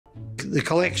The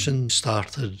collection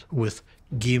started with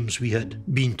games we had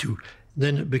been to.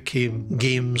 Then it became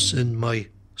games in my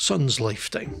son's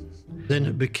lifetime. Then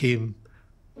it became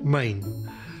mine.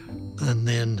 And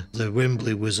then the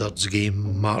Wembley Wizards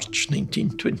game, March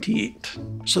 1928.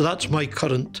 So that's my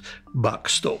current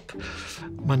backstop.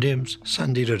 My name's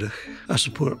Sandy Riddoch. I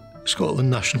support Scotland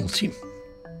national team.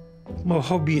 My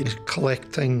hobby is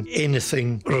collecting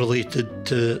anything related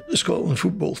to the Scotland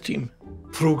football team.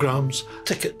 Programmes,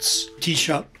 tickets,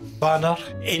 T-shirt, banner,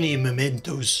 any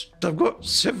mementos. I've got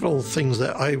several things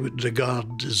that I would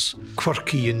regard as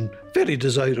quirky and very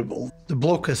desirable. The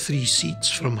block of 3 seats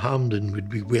from Hampden would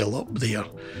be well up there.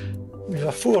 We have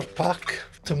a 4-pack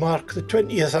to mark the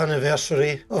 20th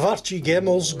anniversary of Archie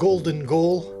Gemmell's golden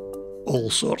goal. All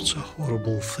sorts of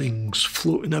horrible things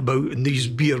floating about in these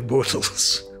beer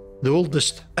bottles. The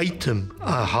oldest item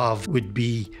I have would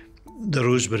be the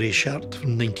Rosebery shirt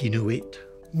from 1908.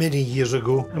 Many years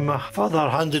ago, and my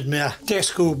father handed me a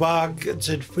Tesco bag and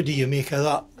said, "What do you make of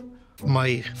that?"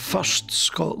 My first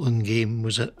Scotland game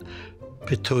was at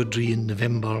Pittodrie in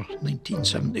November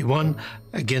 1971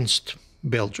 against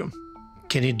Belgium.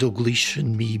 Kenny Dalglish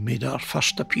and me made our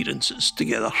first appearances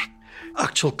together.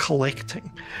 Actual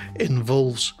collecting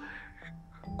involves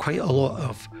quite a lot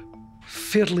of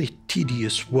fairly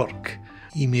tedious work,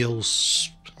 emails,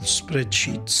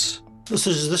 spreadsheets. This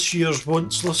is this year's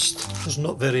wants list. There's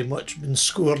not very much been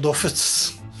scored off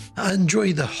it. I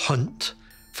enjoy the hunt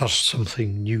for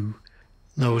something new.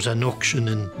 There was an auction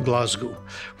in Glasgow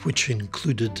which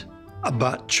included a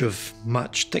batch of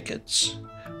match tickets.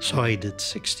 So I did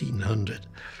 1,600.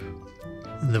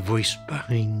 And the voice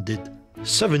behind did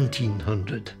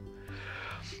 1,700.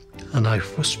 And I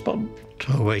whispered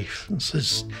to my wife and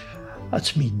says,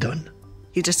 "That's me done."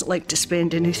 He doesn't like to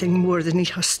spend anything more than he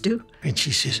has to. And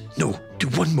she says, "No, do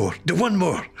one more, do one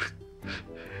more."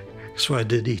 So I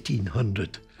did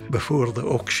 1,800 before the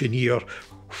auctioneer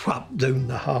whapped down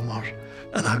the hammer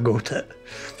and I got it.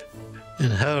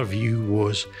 And her view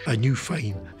was, I knew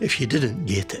fine, if you didn't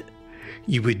get it,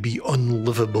 you would be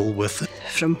unlivable with it.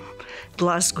 From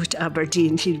Glasgow to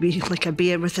Aberdeen, he'd be like a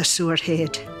bear with a sore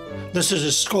head. This is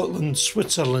a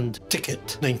Scotland-Switzerland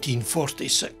ticket,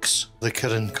 1946. The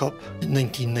Kirin Cup in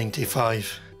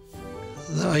 1995.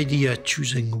 The idea of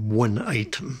choosing one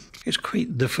item is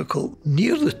quite difficult.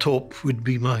 Near the top would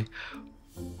be my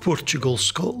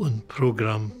Portugal-Scotland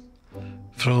programme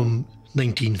from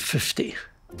 1950,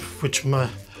 which my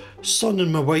son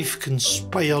and my wife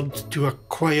conspired to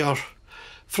acquire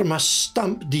from a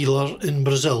stamp dealer in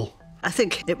Brazil. I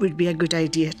think it would be a good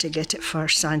idea to get it for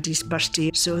Sandy's birthday,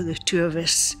 so the two of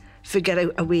us figure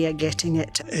out a way of getting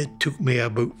it. It took me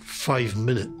about 5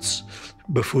 minutes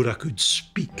before I could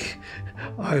speak.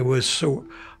 I was so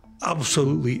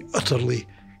absolutely, utterly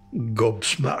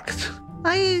gobsmacked.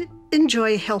 I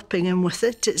enjoy helping him with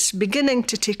it. It's beginning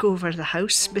to take over the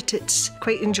house, but it's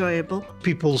quite enjoyable.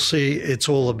 People say it's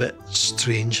all a bit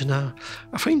strange, and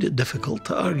I find it difficult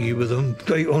to argue with them,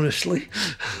 quite honestly.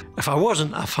 If I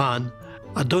wasn't a fan,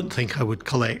 I don't think I would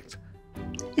collect.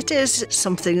 It is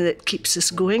something that keeps us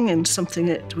going and something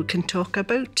that we can talk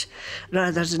about,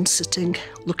 rather than sitting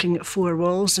looking at 4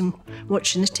 walls and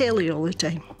watching the telly all the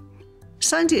time.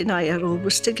 Sandy and I are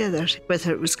always together,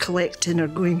 whether it was collecting or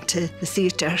going to the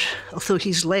theatre, although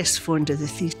he's less fond of the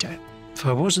theatre. If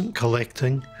I wasn't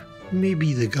collecting,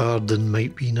 maybe the garden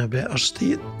might be in a better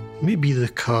state. Maybe the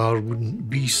car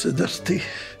wouldn't be so dirty.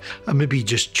 I maybe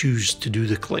just choose to do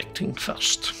the collecting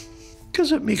first,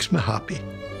 because it makes me happy.